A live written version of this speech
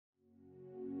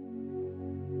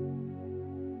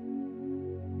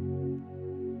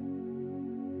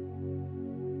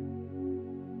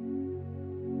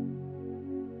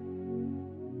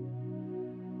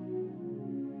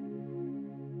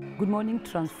Good morning,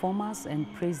 Transformers, and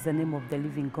praise the name of the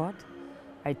living God.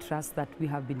 I trust that we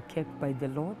have been kept by the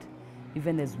Lord,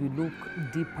 even as we look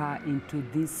deeper into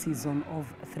this season of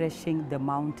threshing the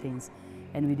mountains.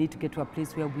 And we need to get to a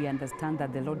place where we understand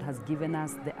that the Lord has given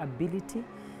us the ability,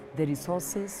 the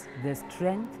resources, the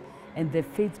strength, and the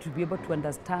faith to be able to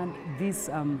understand these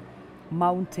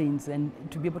mountains and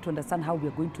to be able to understand how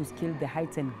we're going to scale the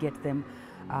heights and get them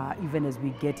even as we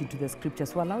get into the scripture.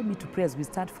 So allow me to pray as we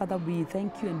start. Father, we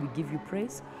thank you and we give you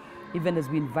praise, even as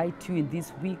we invite you in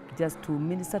this week just to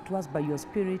minister to us by your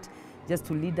Spirit, just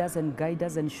to lead us and guide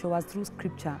us and show us through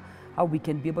scripture how we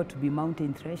can be able to be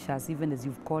mountain threshers, even as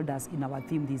you've called us in our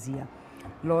theme this year.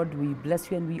 Lord, we bless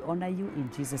you and we honor you.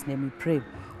 In Jesus' name we pray.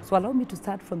 So allow me to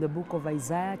start from the book of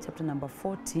Isaiah, chapter number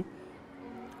 40,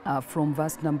 from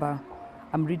verse number,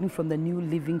 I'm reading from the New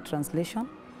Living Translation,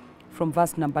 from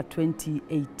verse number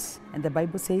 28. And the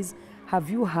Bible says, have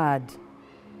you heard?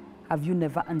 Have you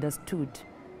never understood?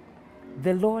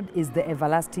 The Lord is the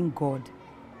everlasting God,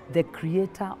 the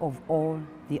creator of all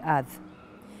the earth.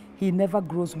 He never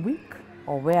grows weak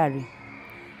or weary.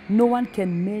 No one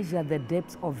can measure the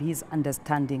depths of his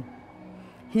understanding.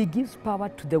 He gives power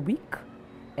to the weak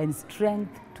and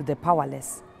strength to the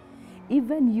powerless.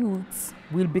 Even youths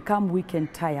will become weak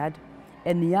and tired,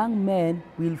 and young men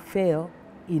will fail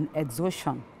in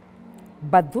exhaustion.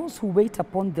 But those who wait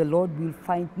upon the Lord will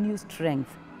find new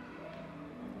strength.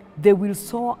 They will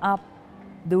soar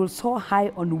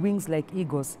high on wings like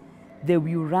eagles. They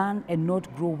will run and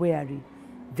not grow weary.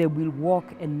 They will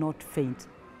walk and not faint.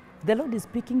 The Lord is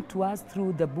speaking to us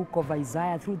through the book of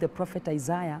Isaiah, through the prophet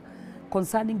Isaiah,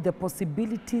 concerning the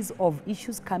possibilities of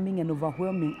issues coming and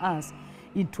overwhelming us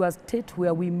into a state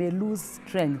where we may lose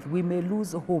strength, we may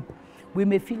lose hope, we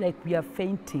may feel like we are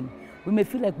fainting, we may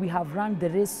feel like we have run the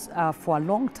race for a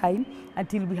long time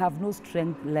until we have no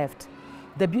strength left.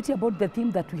 The beauty about the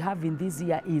theme that we have in this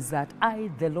year is that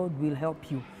I, the Lord, will help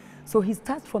you. So he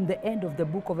starts from the end of the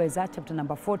book of Isaiah, chapter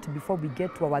number 40, before we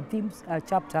get to our theme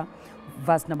chapter,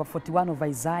 verse number 41 of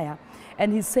Isaiah.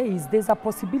 And he says there's a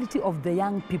possibility of the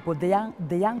young people, the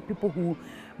young people who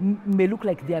may look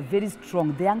like they are very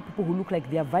strong, the young people who look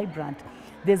like they are vibrant.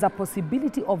 There's a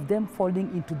possibility of them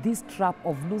falling into this trap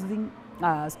of losing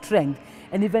strength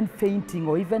and even fainting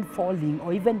or even falling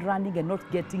or even running and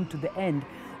not getting to the end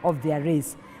of their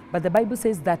race. But the Bible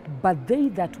says that, but they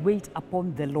that wait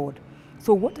upon the Lord.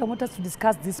 So what I want us to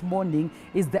discuss this morning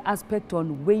is the aspect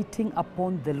on waiting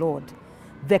upon the Lord,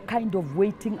 the kind of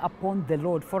waiting upon the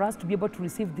Lord for us to be able to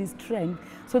receive this strength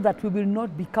so that we will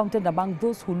not be counted among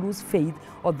those who lose faith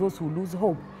or those who lose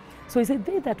hope. So he said,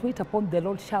 they that wait upon the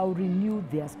Lord shall renew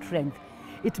their strength.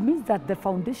 It means that the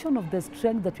foundation of the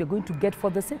strength that we're going to get for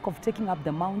the sake of taking up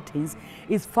the mountains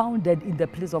is founded in the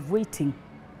place of waiting.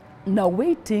 Now,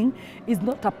 waiting is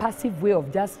not a passive way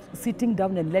of just sitting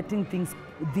down and letting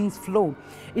things flow.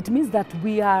 It means that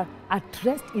we are at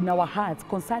rest in our hearts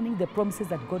concerning the promises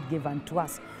that God gave unto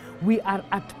us. We are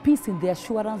at peace in the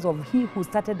assurance of He who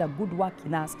started a good work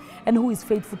in us and who is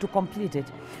faithful to complete it.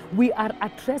 We are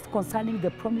at rest concerning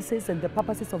the promises and the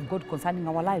purposes of God concerning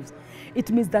our lives. It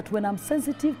means that when I'm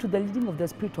sensitive to the leading of the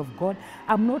Spirit of God,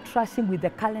 I'm not rushing with the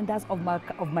calendars of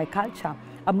my culture.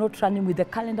 I'm not running with the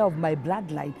calendar of my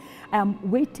bloodline. I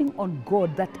am waiting on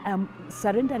God, that I'm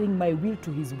surrendering my will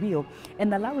to His will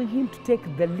and allowing Him to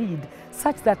take the lead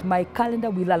such that my calendar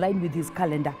will align with His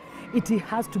calendar. It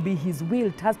has to be His will,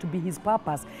 it has to be His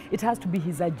purpose, it has to be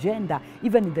His agenda,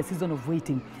 even in the season of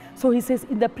waiting. So he says,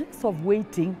 in the place of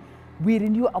waiting, we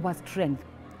renew our strength.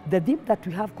 The theme that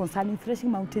we have concerning threshing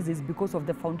mountains is because of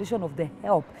the foundation of the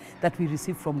help that we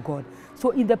receive from God.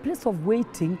 So in the place of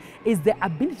waiting is the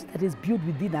ability that is built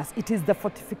within us. It is the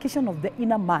fortification of the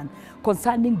inner man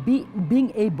concerning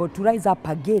being able to rise up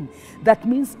again. That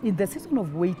means in the season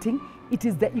of waiting, it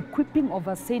is the equipping of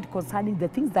a saint concerning the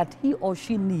things that he or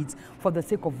she needs for the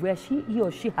sake of where he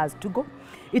or she has to go.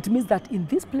 It means that in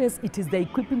this place, it is the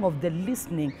equipping of the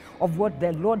listening of what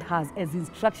the Lord has as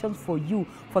instructions for you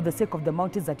for the sake of the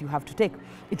mountains that you have to take.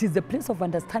 It is the place of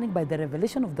understanding by the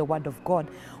revelation of the Word of God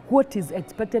what is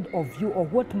expected of you or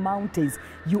what mountains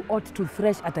you ought to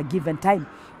thresh at a given time.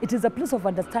 It is a place of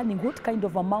understanding what kind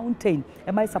of a mountain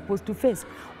am I supposed to face?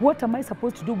 What am I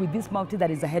supposed to do with this mountain that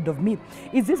is ahead of me?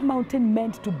 Is this mountain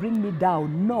meant to bring me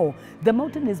down? No. The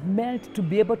mountain is meant to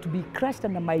be able to be crushed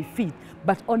under my feet,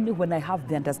 but only when I have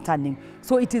the understanding.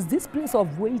 So it is this place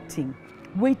of waiting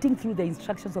through the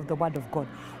instructions of the Word of God,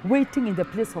 waiting in the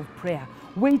place of prayer,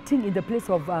 waiting in the place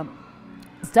of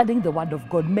studying the word of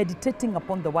God, meditating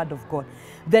upon the word of God,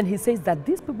 then he says that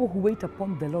these people who wait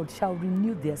upon the Lord shall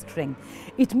renew their strength.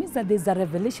 It means that there's a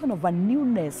revelation of a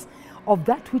newness of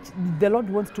that which the Lord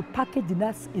wants to package in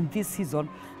us in this season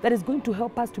that is going to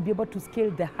help us to be able to scale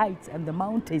the heights and the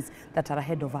mountains that are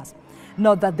ahead of us.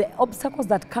 Now that the obstacles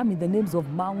that come in the names of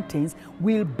mountains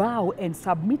will bow and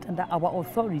submit under our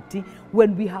authority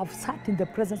when we have sat in the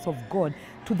presence of God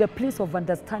to the place of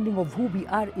understanding of who we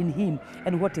are in Him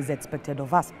and what is expected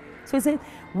of us. So he says,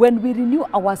 when we renew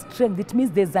our strength, it means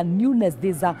there's a newness,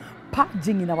 there's a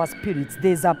purging in our spirits,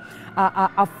 there's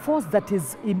a force that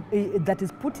is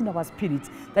put in our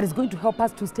spirits that is going to help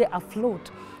us to stay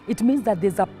afloat. It means that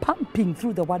there's a pumping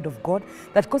through the Word of God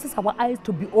that causes our eyes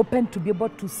to be open to be able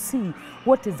to see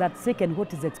what is at stake and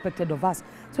what is expected of us.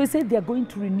 So he said they are going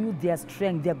to renew their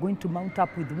strength, they are going to mount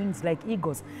up with wings like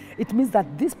eagles. It means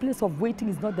that this place of waiting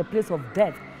is not the place of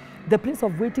death. The place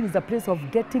of waiting is the place of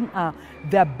getting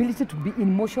the ability to be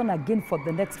in motion again for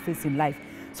the next phase in life.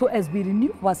 So as we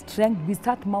renew our strength, we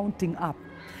start mounting up.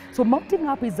 So mounting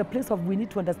up is the place of, we need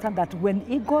to understand that when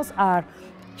eagles are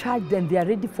charged and they are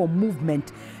ready for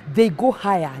movement, they go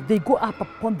higher, they go up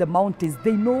upon the mountains.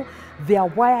 They know they are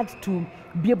wired to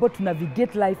be able to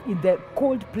navigate life in the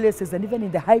cold places and even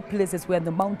in the high places where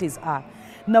the mountains are.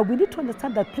 Now we need to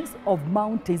understand that place of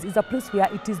mountains is a place where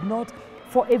it is not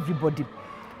for everybody.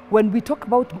 When we talk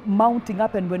about mounting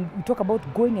up and when we talk about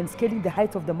going and scaling the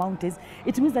heights of the mountains,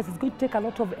 it means that it's going to take a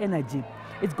lot of energy.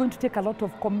 It's going to take a lot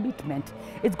of commitment.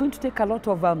 It's going to take a lot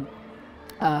of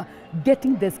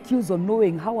getting the skills on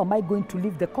knowing how am I going to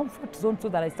leave the comfort zone so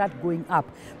that I start going up,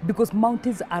 because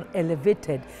mountains are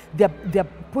elevated. They're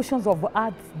portions of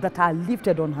earth that are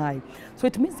lifted on high. So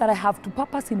it means that I have to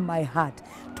purpose in my heart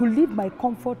to leave my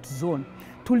comfort zone,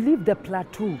 to leave the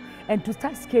plateau and to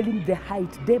start scaling the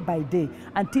height day by day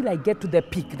until I get to the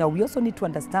peak. Now we also need to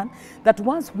understand that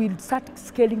once we start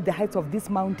scaling the heights of these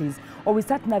mountains, or we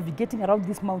start navigating around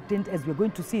these mountains as we're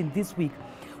going to see in this week,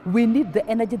 we need the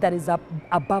energy that is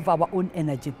above our own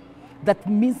energy. That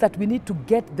means that we need to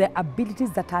get the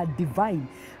abilities that are divine,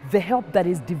 the help that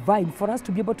is divine, for us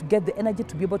to be able to get the energy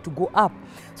to be able to go up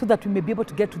so that we may be able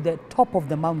to get to the top of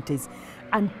the mountains.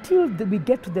 Until we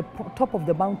get to the top of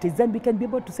the mountains, then we can be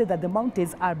able to say that the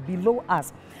mountains are below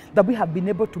us, that we have been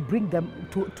able to bring them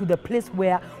to the place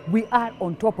where we are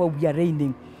on top or we are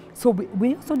reigning. So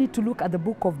we also need to look at the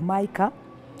book of Micah,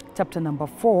 chapter number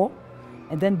 4,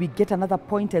 and then we get another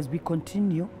point as we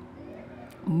continue.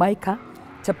 Micah,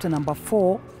 chapter number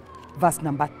 4, verse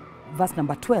number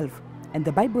 12. And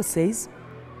the Bible says,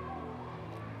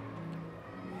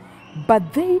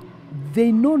 but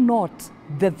they know not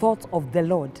the thoughts of the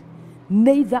Lord,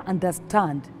 neither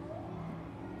understand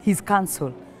his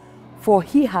counsel. For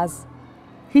he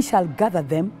shall gather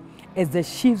them as the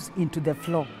sheaves into the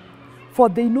flock. For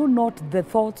they know not the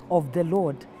thoughts of the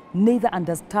Lord, neither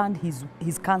understand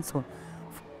his counsel.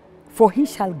 For he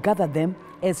shall gather them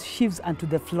as sheaves unto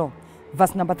the flock.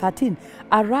 Verse number 13,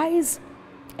 arise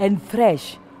and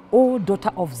thresh, O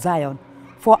daughter of Zion,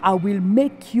 for I will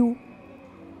make you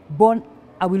born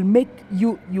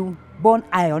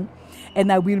iron,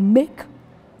 and I will make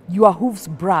your hoofs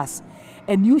brass,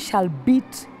 and you shall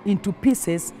beat into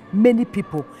pieces many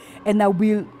people, and I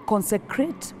will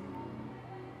consecrate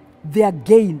their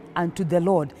gain unto the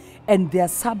Lord, and their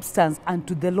substance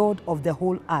unto the Lord of the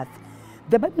whole earth.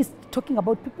 The Bible is talking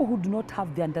about people who do not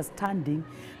have the understanding,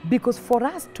 because for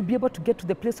us to be able to get to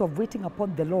the place of waiting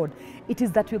upon the Lord, it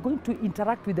is that we're going to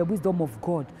interact with the wisdom of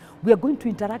God. We are going to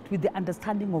interact with the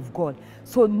understanding of God.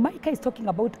 So Micah is talking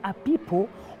about a people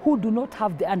who do not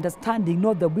have the understanding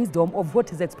nor the wisdom of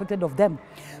what is expected of them.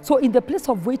 So in the place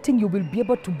of waiting, you will be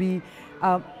able to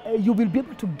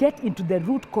get into the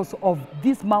root cause of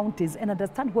these mountains and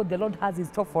understand what the Lord has in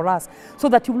store for us, so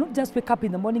that you will not just wake up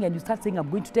in the morning and you start saying, I'm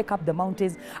going to take up the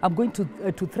mountains, I'm going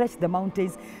to thresh the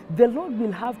mountains. The Lord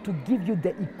will have to give you the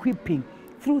equipping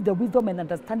through the wisdom and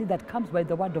understanding that comes by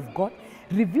the Word of God,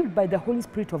 revealed by the Holy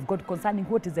Spirit of God concerning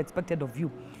what is expected of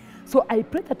you. So I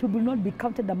pray that we will not be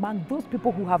counted among those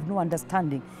people who have no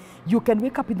understanding. You can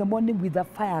wake up in the morning with a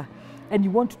fire and you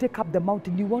want to take up the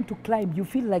mountain, you want to climb, you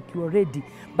feel like you are ready.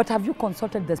 But have you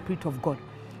consulted the Spirit of God?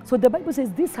 So the Bible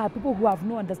says these are people who have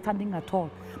no understanding at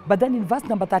all. But then in verse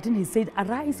number 13, he said,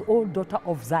 arise, O daughter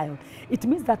of Zion. It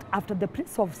means that after the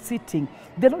place of sitting,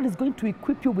 the Lord is going to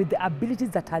equip you with the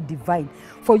abilities that are divine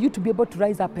for you to be able to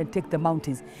rise up and take the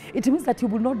mountains. It means that you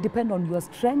will not depend on your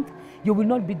strength. You will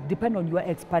not depend on your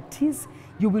expertise.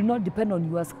 You will not depend on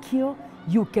your skill.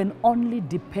 You can only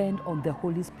depend on the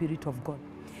Holy Spirit of God.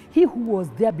 He who was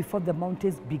there before the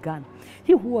mountains began.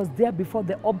 He who was there before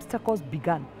the obstacles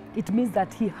began. It means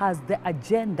that he has the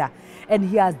agenda and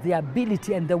he has the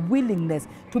ability and the willingness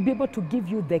to be able to give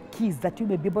you the keys that you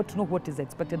may be able to know what is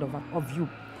expected of you.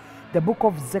 The book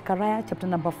of Zechariah, chapter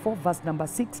number 4, verse number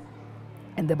 6.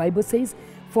 And the Bible says,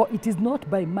 for it is not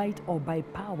by might or by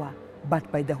power,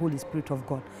 but by the Holy Spirit of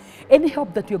God. Any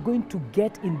help that you're going to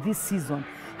get in this season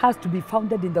has to be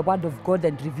founded in the Word of God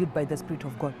and revealed by the Spirit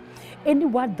of God. Any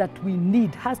word that we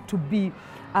need has to be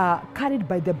carried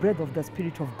by the breath of the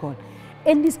Spirit of God.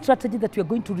 Any strategy that you're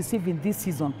going to receive in this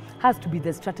season has to be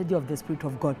the strategy of the Spirit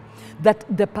of God. That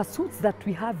the pursuits that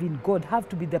we have in God have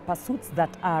to be the pursuits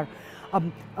that are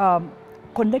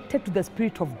connected to the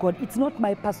Spirit of God. It's not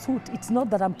my pursuit. It's not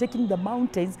that I'm taking the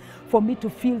mountains for me to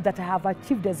feel that I have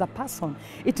achieved as a person.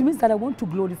 It means that I want to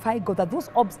glorify God, that those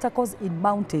obstacles in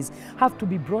mountains have to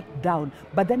be brought down.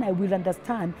 But then I will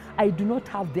understand I do not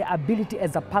have the ability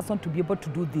as a person to be able to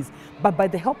do this. But by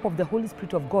the help of the Holy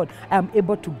Spirit of God, I am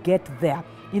able to get there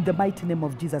in the mighty name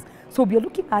of Jesus. So we are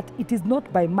looking at, it is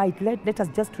not by might. Let us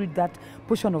just read that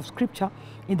portion of scripture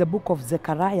in the book of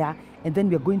Zechariah, and then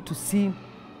we are going to see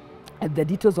the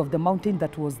details of the mountain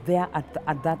that was there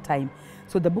at that time.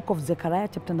 So the book of Zechariah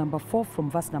chapter number 4 from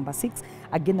verse number 6.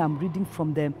 Again, I'm reading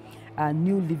from the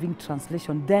New Living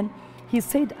Translation. Then he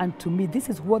said unto me, this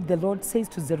is what the Lord says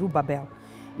to Zerubbabel.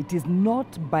 It is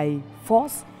not by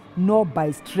force nor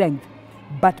by strength,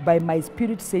 but by my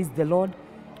spirit, says the Lord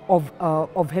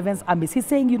of heaven's armies. He's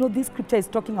saying, you know, this scripture is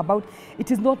talking about, it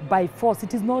is not by force,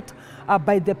 it is not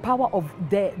by the power of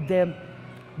the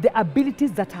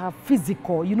abilities that are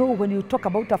physical. You know, when you talk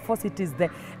about a force, it is the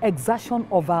exertion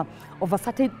of a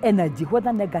certain energy,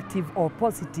 whether negative or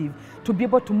positive, to be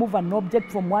able to move an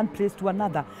object from one place to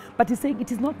another. But he's saying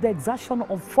it is not the exertion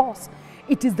of force.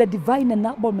 It is the divine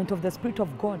enablement of the Spirit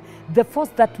of God. The force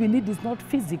that we need is not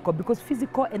physical, because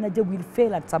physical energy will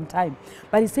fail at some time.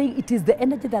 But he's saying it is the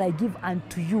energy that I give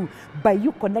unto you by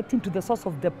you connecting to the source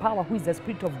of the power, who is the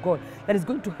Spirit of God, that is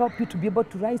going to help you to be able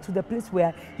to rise to the place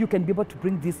where you can be able to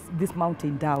bring this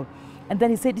mountain down. And then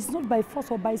he said, it's not by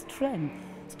force or by strength.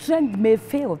 Strength may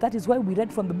fail. That is why we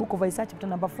read from the book of Isaiah chapter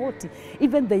number 40.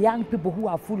 Even the young people who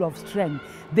are full of strength,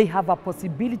 they have a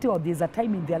possibility, or there's a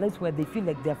time in their lives where they feel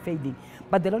like they're fading.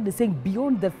 But the Lord is saying,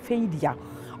 beyond the failure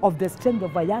of the strength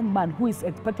of a young man who is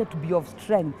expected to be of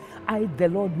strength, I, the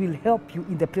Lord, will help you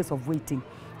in the place of waiting.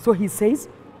 So he says,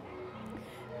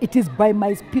 it is by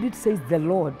my spirit, says the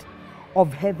Lord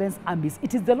of heaven's armies.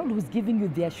 It is the Lord who is giving you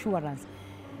the assurance.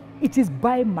 It is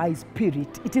by my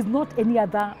spirit. It is not any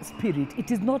other spirit.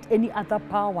 It is not any other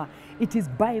power. It is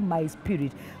by my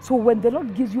spirit. So when the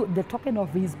Lord gives you the token of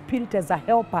his spirit as a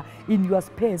helper in your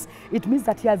space, it means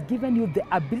that he has given you the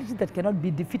ability that cannot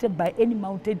be defeated by any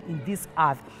mountain in this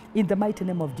earth, in the mighty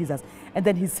name of Jesus. And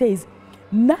then he says,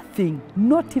 nothing,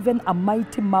 not even a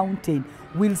mighty mountain,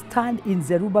 will stand in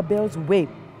Zerubbabel's way.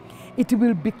 It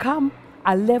will become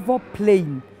a level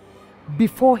plain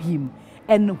before him.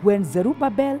 And when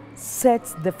Zerubbabel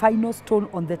sets the final stone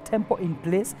on the temple in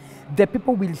place, the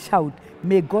people will shout,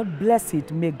 may God bless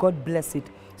it, may God bless it.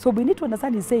 So we need to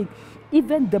understand, he's saying,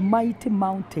 even the mighty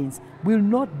mountains will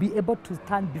not be able to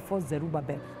stand before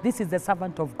Zerubbabel. This is the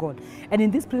servant of God. And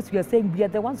in this place, we are saying, we are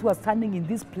the ones who are standing in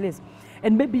this place.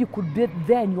 And maybe you could be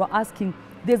there and you are asking,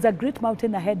 there's a great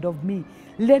mountain ahead of me.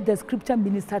 Let the scripture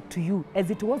minister to you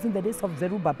as it was in the days of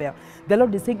Zerubbabel. The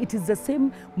Lord is saying it is the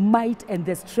same might and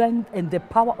the strength and the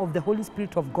power of the Holy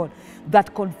Spirit of God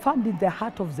that confirmed in the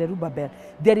heart of Zerubbabel.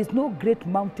 There is no great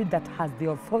mountain that has the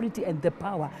authority and the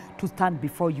power to stand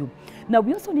before you. Now,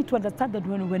 we also need to understand that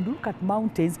when we look at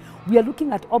mountains, we are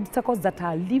looking at obstacles that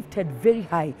are lifted very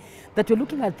high, that we're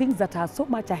looking at things that are so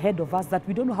much ahead of us that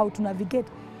we don't know how to navigate.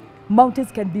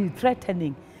 Mountains can be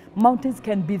threatening. Mountains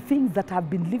can be things that have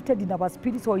been lifted in our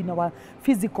spirits or in our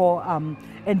physical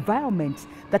environment,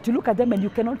 that you look at them and you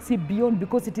cannot see beyond,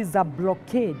 because it is a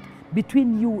blockade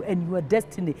between you and your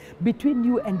destiny, between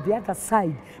you and the other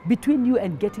side, between you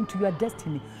and getting to your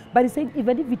destiny. But he's saying,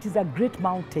 even if it is a great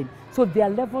mountain, so there are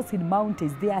levels in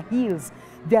mountains, there are hills,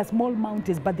 there are small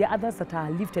mountains, but there are others that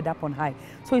are lifted up on high.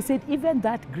 So he said, even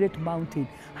that great mountain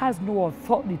has no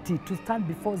authority to stand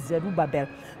before Zerubbabel,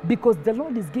 because the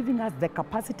Lord is giving us the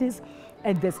capacities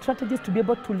and the strategies to be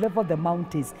able to level the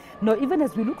mountains. Now, even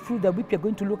as we look through the week, we're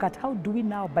going to look at how do we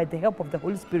now, by the help of the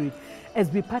Holy Spirit,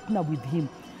 as we partner with him,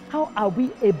 how are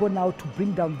we able now to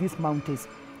bring down these mountains?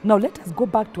 Now, let us go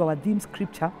back to our theme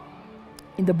scripture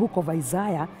in the book of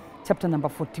Isaiah, chapter number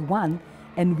 41,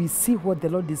 and we see what the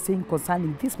Lord is saying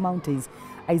concerning these mountains.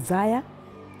 Isaiah,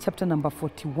 chapter number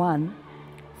 41,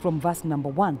 from verse number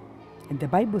 1. And the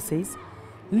Bible says,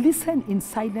 listen in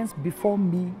silence before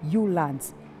me, you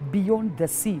lands beyond the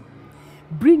sea.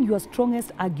 Bring your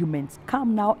strongest arguments.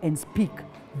 Come now and speak.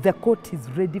 The court is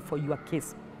ready for your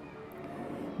case.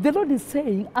 The Lord is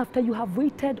saying, after you have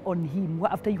waited on him,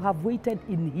 after you have waited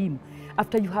in him,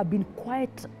 after you have been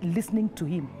quiet listening to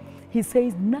him, he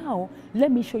says, now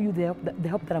let me show you the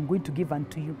help that I'm going to give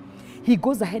unto you. He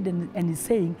goes ahead and is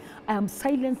saying, I am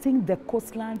silencing the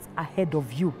coastlands ahead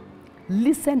of you.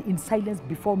 Listen in silence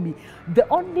before me. The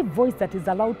only voice that is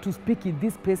allowed to speak in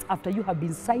this place after you have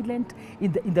been silent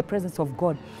in the presence of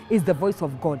God is the voice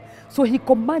of God. So he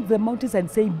commands the mountains and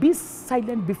saying, be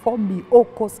silent before me, O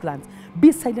coastlands.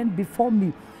 Be silent before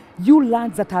me, you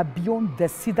lands that are beyond the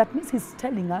sea. That means he's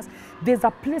telling us there's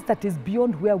a place that is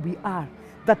beyond where we are,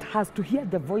 that has to hear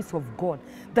the voice of God,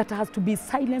 that has to be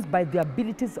silenced by the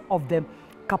abilities of the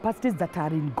capacities that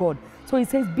are in God. So he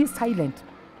says, be silent.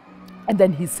 And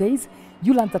then he says,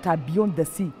 you lands that are beyond the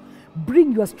sea,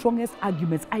 bring your strongest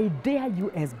arguments. I dare you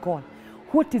as God.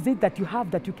 What is it that you have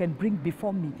that you can bring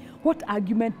before me? What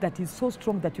argument that is so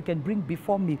strong that you can bring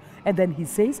before me? And then he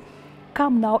says,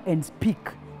 come now and speak.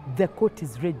 The court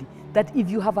is ready. That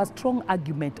if you have a strong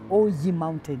argument, O ye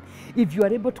mountain, if you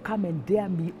are able to come and dare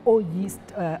me, O ye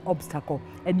obstacle,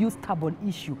 and you stubborn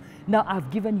issue, now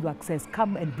I've given you access.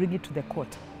 Come and bring it to the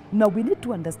court. Now we need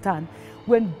to understand,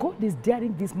 when God is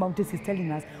daring these mountains, he's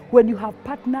telling us, when you have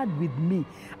partnered with me,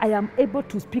 I am able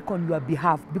to speak on your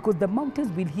behalf, because the mountains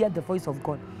will hear the voice of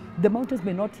God. The mountains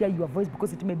may not hear your voice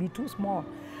because it may be too small.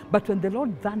 But when the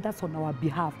Lord thunders on our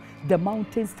behalf, the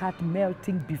mountains start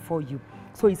melting before you.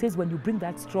 So he says, when you bring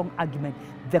that strong argument,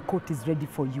 the court is ready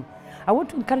for you. I want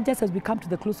to encourage us as we come to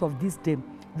the close of this day.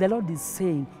 The Lord is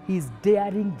saying, he is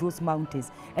daring those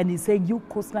mountains. And he's saying, you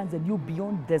coastlands and you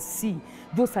beyond the sea,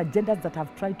 those agendas that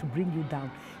have tried to bring you down.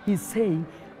 He's saying,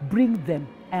 bring them.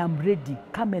 I am ready.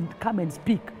 Come and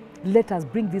speak. Let us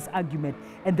bring this argument,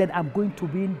 and then I'm going to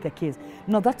win the case.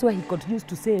 Now that's why he continues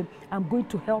to say, I'm going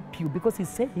to help you, because he's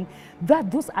saying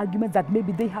that those arguments that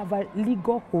maybe they have a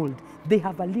legal hold, they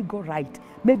have a legal right,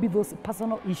 maybe those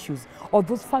personal issues, or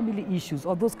those family issues,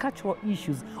 or those cultural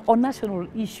issues, or national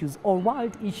issues, or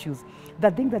world issues,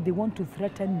 that think that they want to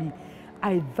threaten me,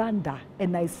 I thunder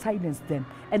and I silence them,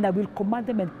 and I will command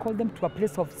them and call them to a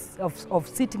place of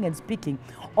sitting and speaking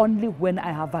only when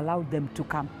I have allowed them to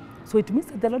come. So it means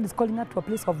that the Lord is calling us to a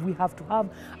place of we have to have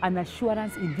an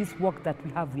assurance in this work that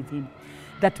we have with him,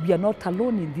 that we are not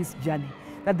alone in this journey,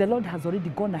 that the Lord has already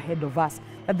gone ahead of us,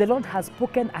 that the Lord has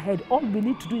spoken ahead. All we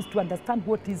need to do is to understand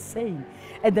what he's saying,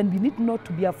 and then we need not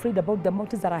to be afraid about the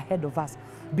mountains that are ahead of us,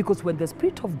 because when the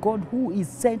Spirit of God, who is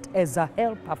sent as a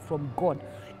helper from God,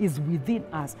 is within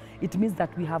us, it means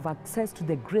that we have access to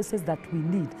the graces that we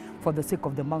need for the sake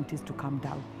of the mountains to come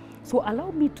down. So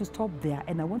allow me to stop there,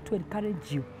 and I want to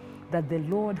encourage you that the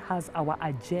Lord has our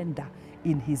agenda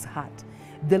in his heart.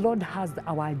 The Lord has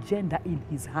our agenda in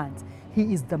his hands.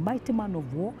 He is the mighty man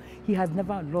of war. He has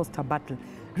never lost a battle.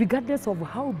 Regardless of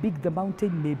how big the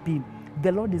mountain may be,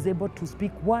 the Lord is able to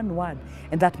speak one word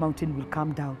and that mountain will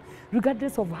come down.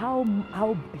 Regardless of how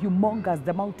humongous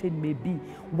the mountain may be,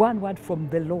 one word from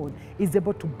the Lord is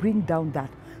able to bring down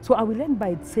that. So I will end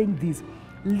by saying this: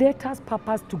 let us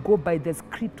purpose to go by the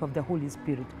script of the Holy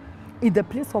Spirit. In the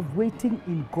place of waiting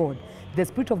in God, the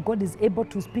Spirit of God is able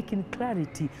to speak in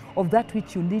clarity of that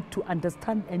which you need to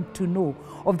understand and to know,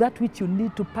 of that which you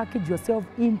need to package yourself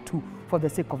into for the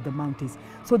sake of the mountains.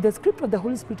 So the script of the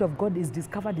Holy Spirit of God is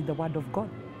discovered in the Word of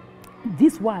God.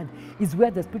 This word is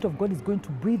where the Spirit of God is going to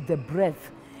breathe the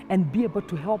breath and be able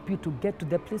to help you to get to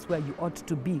the place where you ought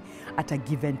to be at a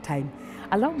given time.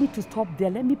 Allow me to stop there.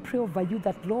 Let me pray over you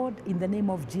that, Lord, in the name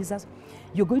of Jesus,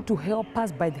 you're going to help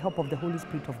us by the help of the Holy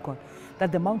Spirit of God,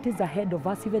 that the mountains ahead of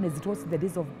us, even as it was in the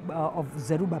days of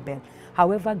Zerubbabel,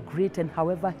 however great and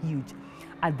however huge,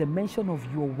 at the mention of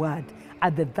your word,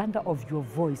 at the thunder of your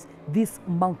voice, these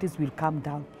mountains will come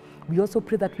down. We also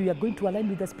pray that we are going to align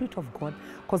with the Spirit of God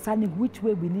concerning which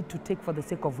way we need to take for the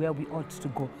sake of where we ought to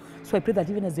go. So I pray that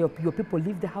even as your people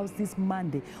leave the house this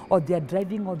Monday, or they are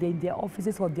driving, or they're in their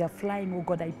offices, or they are flying, oh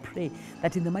God, I pray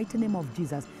that in the mighty name of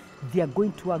Jesus, they are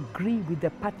going to agree with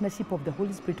the partnership of the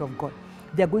Holy Spirit of God.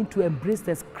 They are going to embrace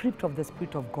the script of the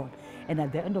Spirit of God. And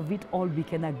at the end of it all, we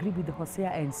can agree with Hosea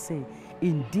and say,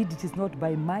 indeed, it is not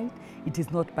by might, it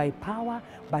is not by power,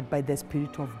 but by the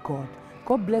Spirit of God.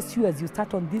 God bless you as you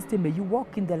start on this day. May you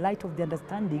walk in the light of the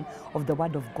understanding of the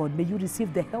Word of God. May you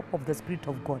receive the help of the Spirit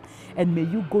of God. And may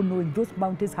you go knowing those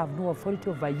mountains have no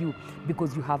authority over you,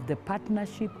 because you have the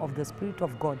partnership of the Spirit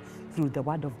of God through the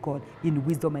Word of God in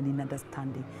wisdom and in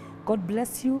understanding. God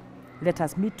bless you. Let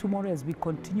us meet tomorrow as we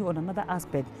continue on another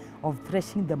aspect of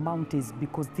threshing the mountains,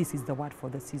 because this is the word for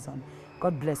the season.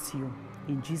 God bless you.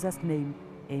 In Jesus' name,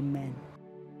 amen.